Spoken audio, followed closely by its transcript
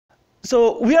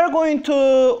So we are going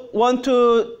to want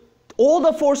to, all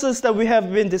the forces that we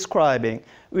have been describing.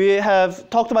 We have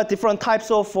talked about different types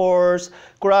of force,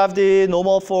 gravity,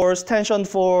 normal force, tension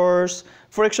force,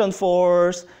 friction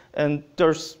force, and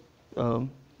there's,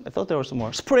 I thought there was some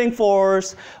more, spring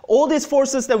force. All these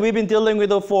forces that we've been dealing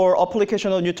with for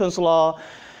application of Newton's law,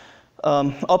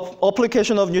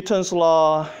 application of Newton's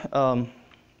law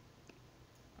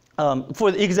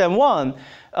for the exam 1.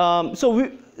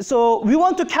 So we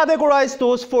want to categorize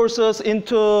those forces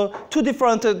into two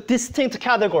different distinct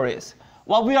categories.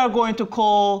 What we are going to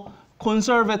call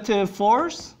conservative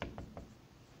force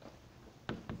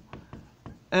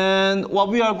and what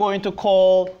we are going to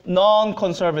call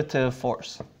non-conservative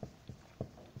force.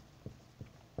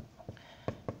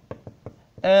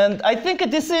 And I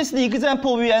think this is the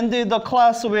example we ended the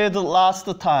class with last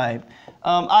time.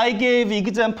 I gave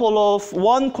example of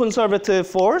one conservative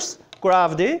force,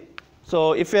 gravity.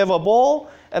 So if you have a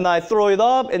ball and I throw it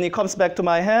up and it comes back to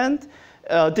my hand,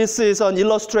 this is an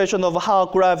illustration of how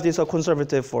gravity is a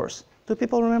conservative force. Do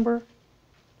people remember?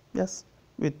 Yes?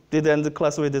 We did end the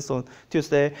class with this on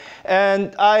Tuesday.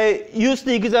 And I used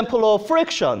the example of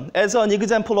friction as an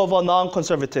example of a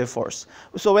non-conservative force.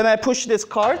 So when I push this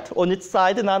cart on its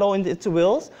side, not on its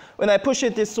wheels, when I push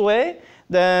it this way,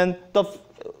 then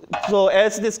so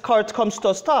as this cart comes to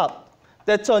a stop,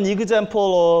 that's an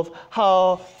example of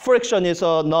how friction is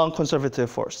a non-conservative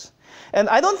force. And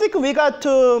I don't think we got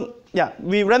to,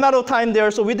 we ran out of time there,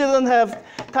 so we didn't have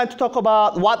time to talk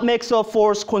about what makes a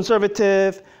force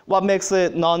conservative, what makes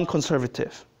it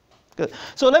non-conservative. Good.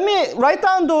 So let me write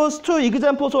down those two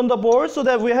examples on the board so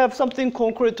that we have something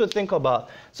concrete to think about.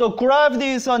 So gravity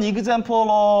is an example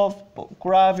of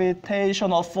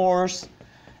gravitational force,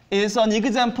 is an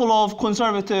example of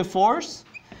conservative force,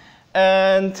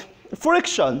 and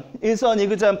friction is an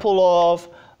example of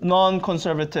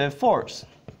non-conservative force.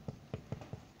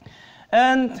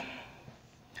 And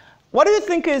what do you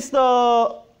think is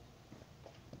the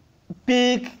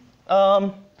big,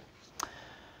 well,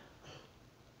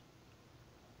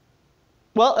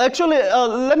 actually,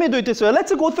 let me do it this way.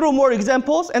 Let's go through more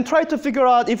examples and try to figure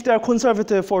out if they're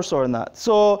conservative force or not.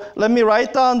 So let me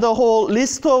write down the whole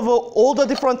list of all the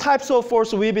different types of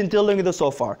force we've been dealing with so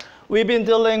far. We've been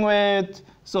dealing with,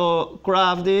 so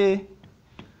gravity,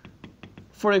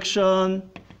 friction,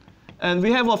 and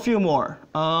we have a few more.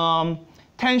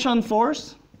 Tension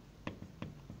force,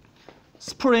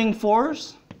 spring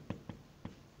force.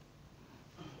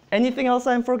 Anything else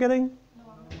I'm forgetting?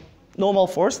 Normal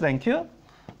force, thank you.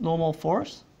 Normal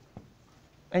force.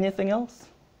 Anything else?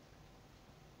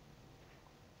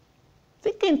 I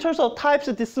think in terms of types,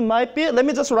 this might be, let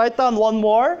me just write down one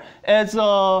more as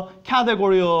a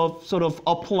category of sort of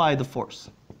applied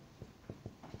force.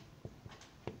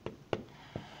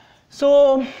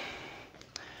 So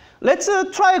let's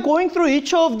try going through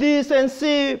each of these and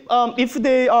see if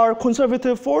they are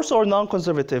conservative force or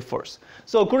non-conservative force.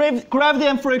 So gravity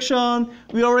and friction,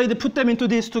 we already put them into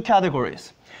these two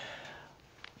categories.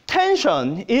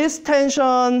 Tension, is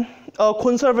tension a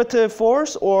conservative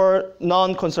force or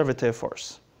non-conservative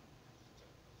force?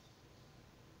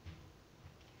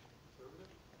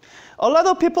 A lot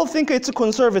of people think it's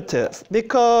conservative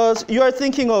because you are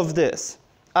thinking of this.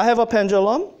 I have a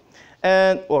pendulum,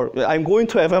 or I'm going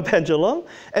to have a pendulum.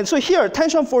 And so here,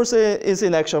 tension force is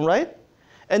in action, right?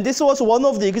 And this was one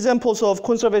of the examples of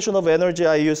conservation of energy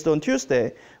I used on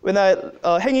Tuesday. When I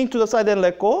hanging to the side and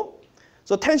let go,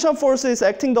 so tension force is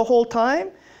acting the whole time,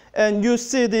 and you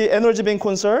see the energy being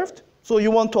conserved. So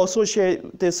you want to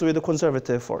associate this with the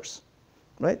conservative force,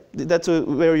 right? That's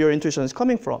where your intuition is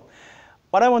coming from.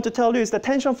 What I want to tell you is that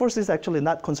tension force is actually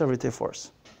not conservative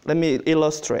force. Let me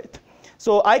illustrate.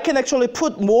 So I can actually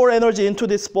put more energy into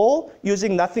this ball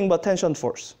using nothing but tension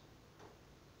force.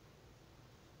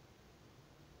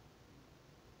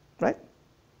 Right?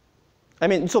 I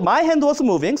mean, so my hand was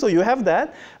moving, so you have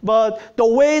that. But the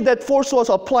way that force was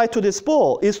applied to this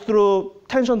ball is through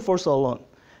tension force alone.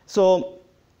 So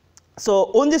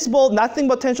on this ball, nothing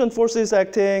but tension force is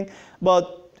acting.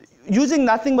 But using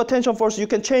nothing but tension force, you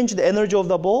can change the energy of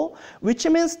the ball, which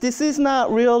means this is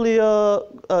not really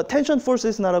tension force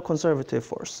is not a conservative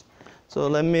force. So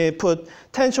let me put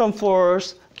tension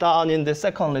force down in the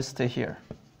second list here.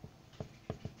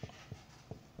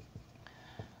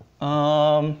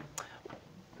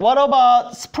 What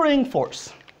about spring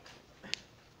force?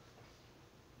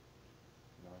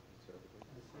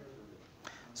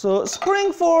 So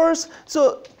spring force,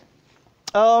 so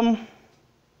I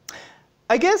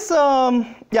guess,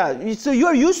 so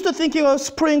you're used to thinking of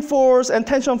spring force and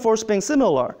tension force being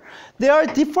similar. They are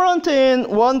different in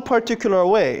one particular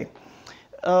way.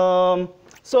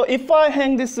 So if I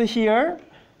hang this here,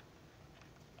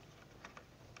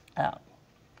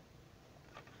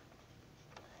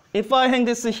 if I hang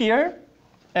this here,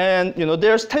 and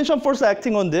there's tension force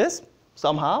acting on this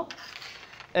somehow,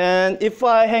 and if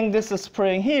I hang this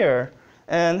spring here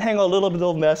and hang a little bit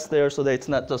of mass there so that it's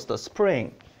not just a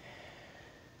spring.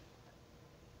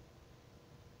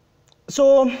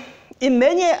 So in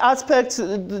many aspects,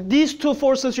 these two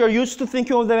forces, you're used to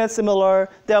thinking of them as similar.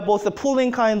 They are both a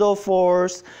pulling kind of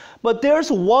force. But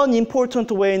there's one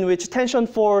important way in which tension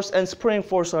force and spring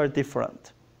force are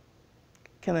different.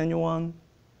 Can anyone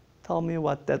tell me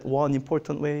what that one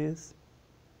important way is?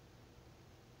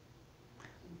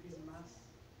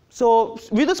 So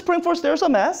with the spring force, there's a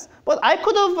mass. But I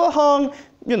could have hung,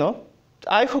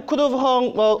 I could have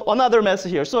hung another mass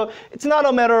here. So it's not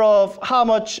a matter of how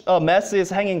much mass is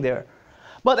hanging there.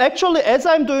 But actually, as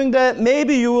I'm doing that,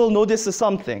 maybe you will notice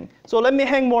something. So let me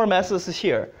hang more masses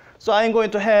here. So I'm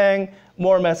going to hang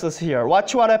more masses here.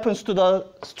 Watch what happens to the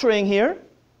string here.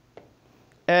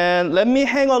 And let me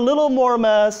hang a little more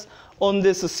mass on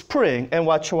this spring and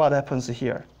watch what happens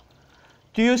here.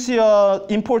 Do you see an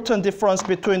important difference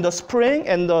between the spring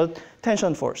and the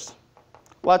tension force?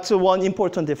 What's one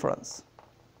important difference?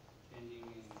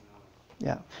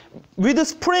 Yeah. With the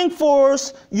spring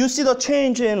force, you see the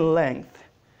change in length.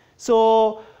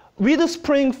 So with the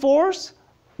spring force,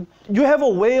 you have a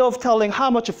way of telling how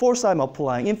much force I'm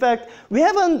applying. In fact, we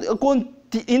haven't gone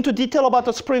into detail about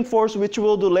the spring force, which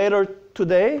we'll do later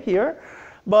today here.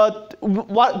 But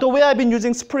the way I've been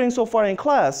using spring so far in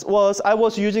class was I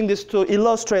was using this to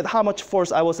illustrate how much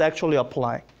force I was actually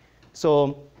applying.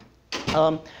 So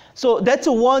that's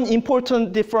one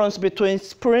important difference between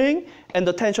spring and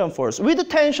the tension force. With the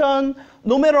tension,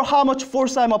 no matter how much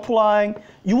force I'm applying,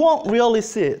 you won't really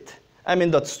see it. I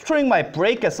mean, the string might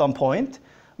break at some point,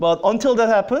 but until that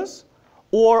happens,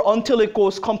 or until it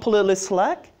goes completely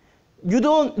slack,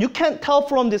 you can't tell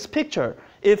from this picture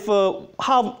if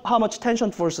how much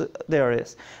tension force there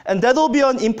is. And that will be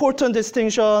an important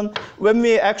distinction when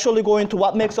we actually go into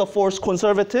what makes a force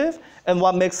conservative and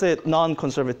what makes it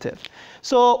non-conservative.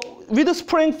 So with the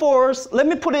spring force, let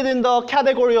me put it in the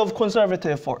category of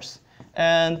conservative force.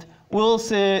 And we'll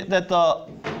see that the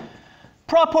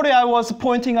property I was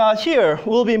pointing out here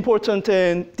will be important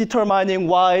in determining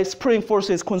why spring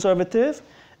force is conservative,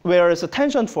 whereas the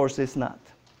tension force is not.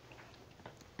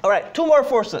 All right, two more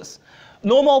forces.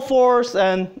 Normal force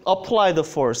and applied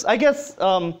force. I guess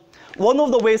one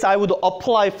of the ways I would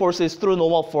apply force is through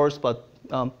normal force, but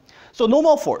so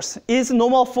normal force. Is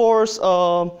normal force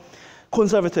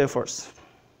conservative force?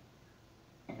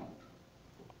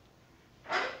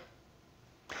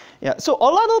 Yeah, so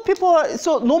a lot of people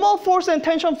so normal force and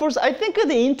tension force, I think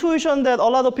the intuition that a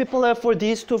lot of people have for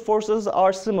these two forces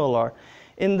are similar,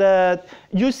 in that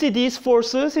you see these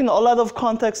forces in a lot of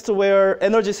contexts where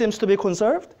energy seems to be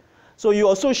conserved. So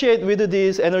you associate with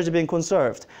these energy being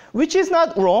conserved, which is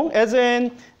not wrong. As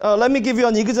in, let me give you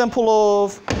an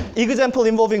example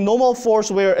involving normal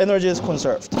force where energy is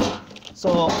conserved.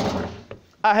 So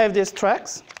I have these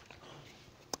tracks.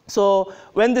 So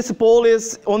when this ball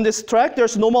is on this track,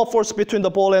 there's normal force between the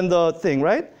ball and the thing,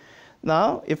 right?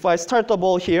 Now, if I start the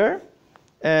ball here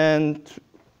and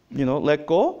let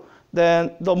go,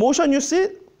 then the motion you see,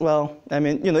 well, I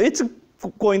mean, it's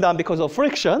going down because of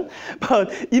friction,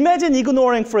 but imagine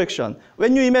ignoring friction.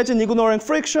 When you imagine ignoring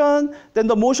friction, then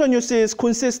the motion you see is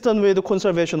consistent with the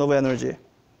conservation of energy,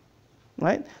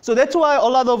 right? So that's why a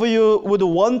lot of you would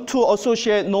want to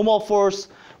associate normal force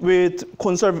with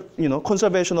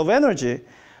conservation of energy.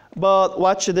 But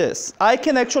watch this. I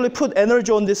can actually put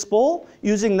energy on this ball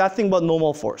using nothing but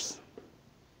normal force,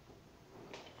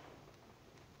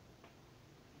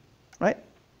 right?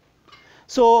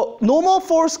 So normal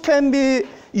force can be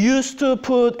used to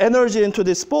put energy into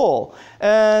this ball.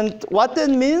 And what that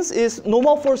means is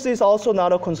normal force is also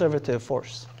not a conservative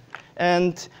force.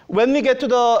 And when we get to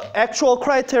the actual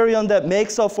criterion that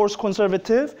makes a force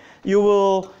conservative, you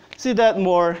will see that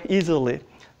more easily.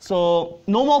 So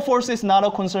normal force is not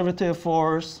a conservative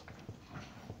force.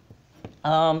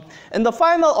 And the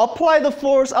final applied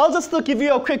force, I'll just give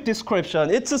you a quick description.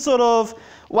 It's a sort of,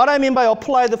 what I mean by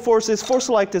applied force is force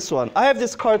like this one. I have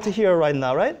this cart here right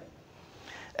now, right?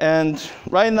 And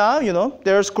right now,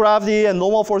 there's gravity and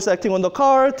normal force acting on the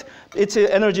cart. Its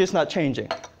energy is not changing.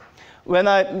 When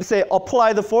I say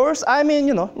apply the force, I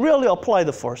mean, really apply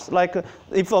the force. Like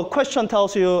if a question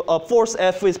tells you a force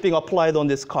F is being applied on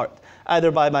this cart,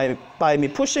 either by me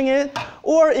pushing it,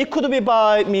 or it could be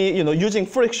by me, using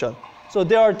friction. So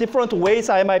there are different ways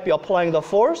I might be applying the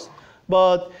force,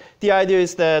 but the idea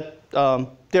is that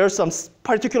there's some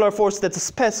particular force that's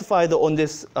specified on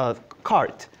this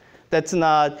cart. That's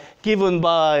not given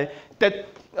by that.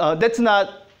 That's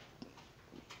not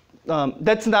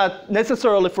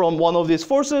necessarily from one of these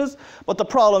forces, but the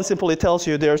problem simply tells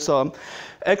you there's some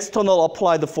external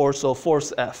applied force, so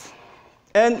force F.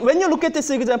 And when you look at this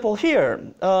example here,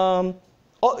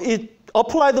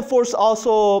 applied force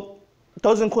also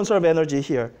doesn't conserve energy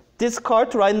here. This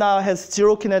cart right now has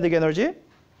 0 kinetic energy.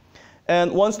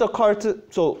 And once the cart,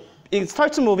 so it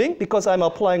starts moving because I'm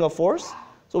applying a force.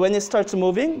 So when it starts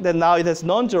moving, then now it has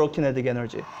non-zero kinetic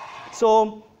energy.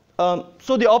 So,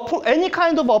 any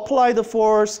kind of applied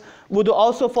force would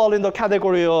also fall in the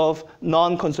category of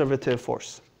non-conservative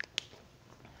force.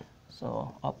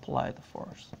 So applied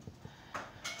force.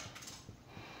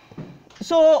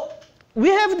 So we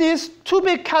have these 2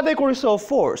 big categories of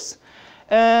force.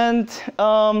 And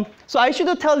so I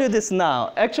should tell you this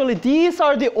now. Actually, these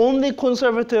are the only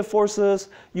conservative forces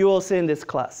you will see in this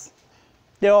class.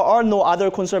 There are no other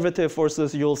conservative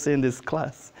forces you'll see in this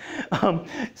class.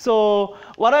 So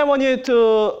what I want you to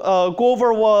go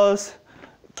over was,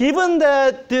 given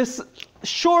that this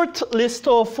short list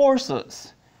of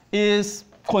forces is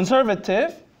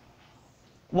conservative,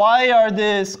 why are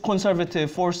these conservative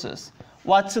forces?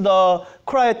 What's the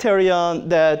criterion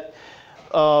that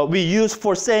we use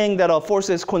for saying that a force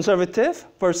is conservative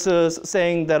versus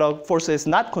saying that a force is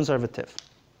not conservative?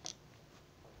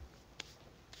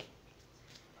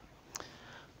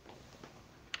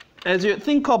 As you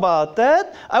think about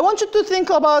that, I want you to think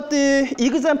about the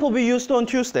example we used on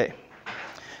Tuesday.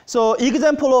 So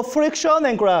example of friction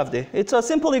and gravity. It's a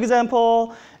simple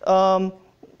example.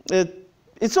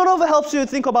 It sort of helps you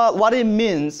think about what it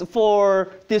means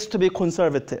for this to be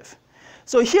conservative.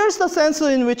 So here's the sense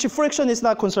in which friction is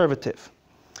not conservative.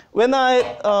 When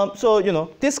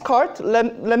this cart,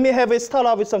 let me have it start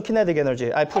out with some kinetic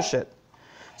energy. I push it.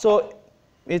 So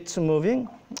it's moving.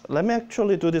 Let me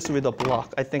actually do this with a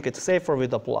block. I think it's safer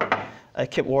with a block. I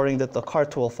keep worrying that the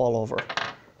cart will fall over.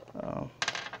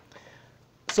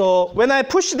 So when I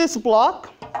push this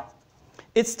block,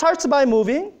 it starts by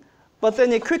moving, but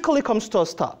then it quickly comes to a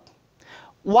stop.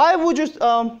 What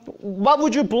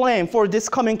would you blame for this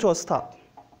coming to a stop?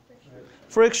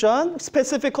 Friction.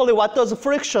 Specifically, what does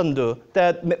friction do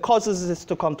that causes this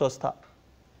to come to a stop?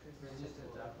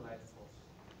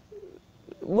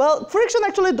 Well, friction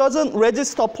actually doesn't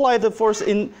resist applied force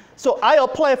so I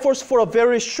apply force for a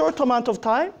very short amount of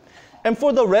time, and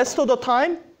for the rest of the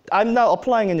time, I'm not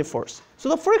applying any force. So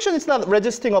the friction is not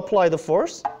resisting applied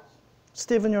force.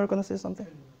 Stephen, you're going to say something?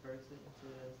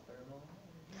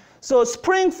 So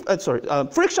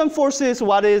friction force is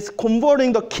what is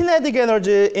converting the kinetic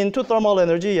energy into thermal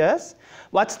energy, yes.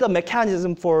 What's the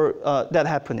mechanism for that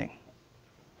happening?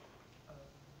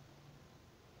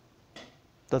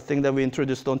 The thing that we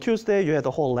introduced on Tuesday, you had a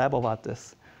whole lab about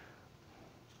this.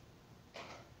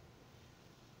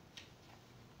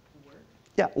 Work?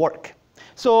 Yeah, work.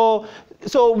 So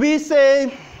we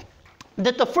say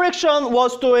that the friction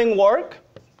was doing work,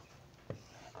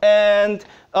 and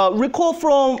recall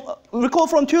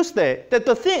from Tuesday that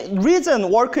the reason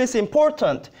work is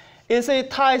important is it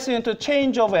ties into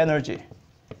change of energy.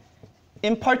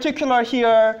 In particular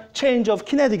here, change of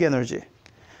kinetic energy.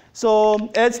 So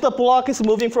as the block is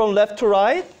moving from left to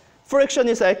right, friction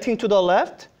is acting to the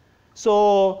left.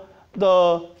 So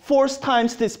the force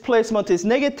times displacement is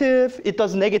negative. It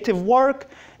does negative work.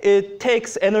 It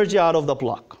takes energy out of the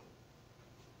block.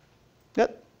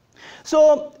 Yep.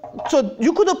 So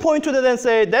you could point to that and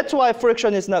say, that's why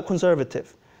friction is not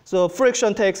conservative. So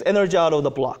friction takes energy out of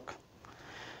the block.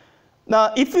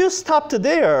 Now, if you stopped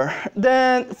there,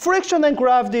 then friction and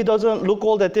gravity doesn't look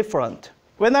all that different.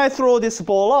 When I throw this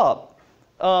ball up,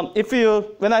 if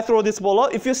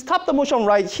you stop the motion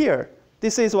right here,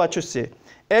 this is what you see.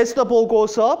 As the ball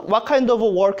goes up, what kind of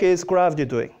work is gravity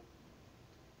doing?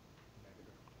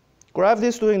 Gravity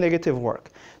is doing negative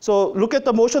work. So look at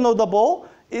the motion of the ball.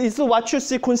 Is what you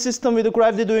see consistent with the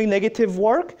gravity doing negative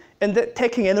work and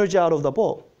taking energy out of the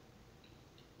ball?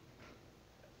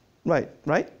 Right?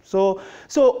 So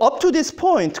up to this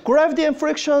point, gravity and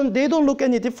friction, they don't look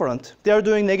any different. They are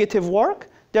doing negative work.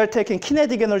 They are taking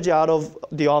kinetic energy out of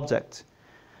the object.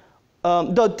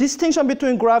 The distinction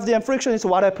between gravity and friction is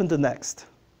what happened next.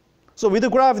 So with the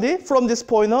gravity, from this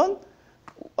point on,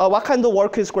 what kind of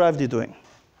work is gravity doing?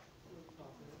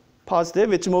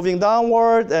 Positive, it's moving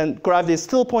downward, and gravity is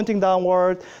still pointing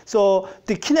downward. So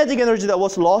the kinetic energy that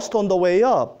was lost on the way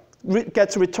up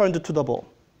gets returned to the ball.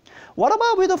 What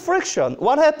about with the friction?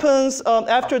 What happens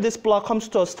after this block comes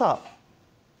to a stop?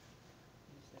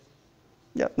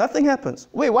 Yeah, nothing happens.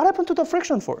 Wait, what happened to the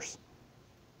friction force?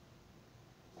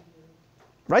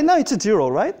 Right now it's 0,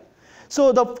 right?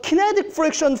 So the kinetic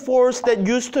friction force that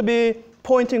used to be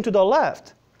pointing to the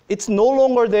left, it's no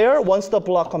longer there once the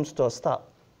block comes to a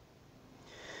stop.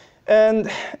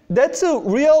 And that's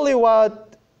really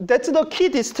that's the key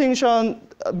distinction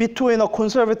between a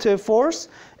conservative force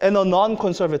and a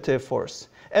non-conservative force.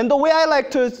 And the way I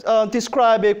like to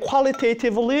describe it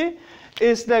qualitatively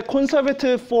is that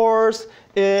conservative force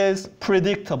is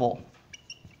predictable.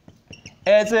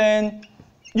 As in,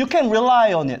 you can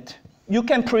rely on it. You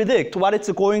can predict what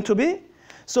it's going to be,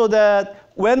 so that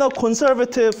when a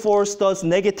conservative force does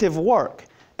negative work,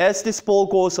 as this ball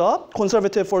goes up,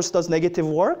 conservative force does negative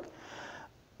work,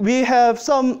 we have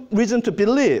some reason to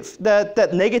believe that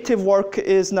that negative work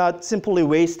is not simply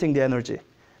wasting the energy.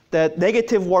 That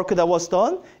negative work that was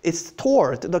done is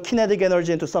stored the kinetic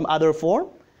energy into some other form.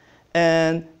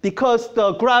 And because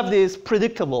the gravity is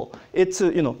predictable, it's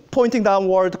pointing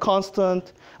downward,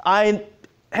 constant, I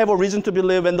have a reason to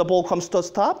believe when the ball comes to a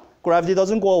stop, gravity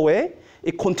doesn't go away.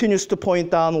 It continues to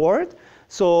point downward.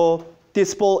 So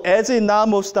this ball, as it now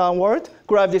moves downward,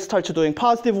 gravity starts doing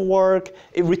positive work.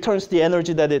 It returns the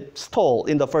energy that it stole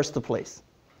in the first place.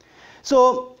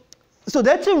 So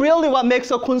that's really what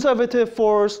makes a conservative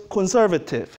force conservative.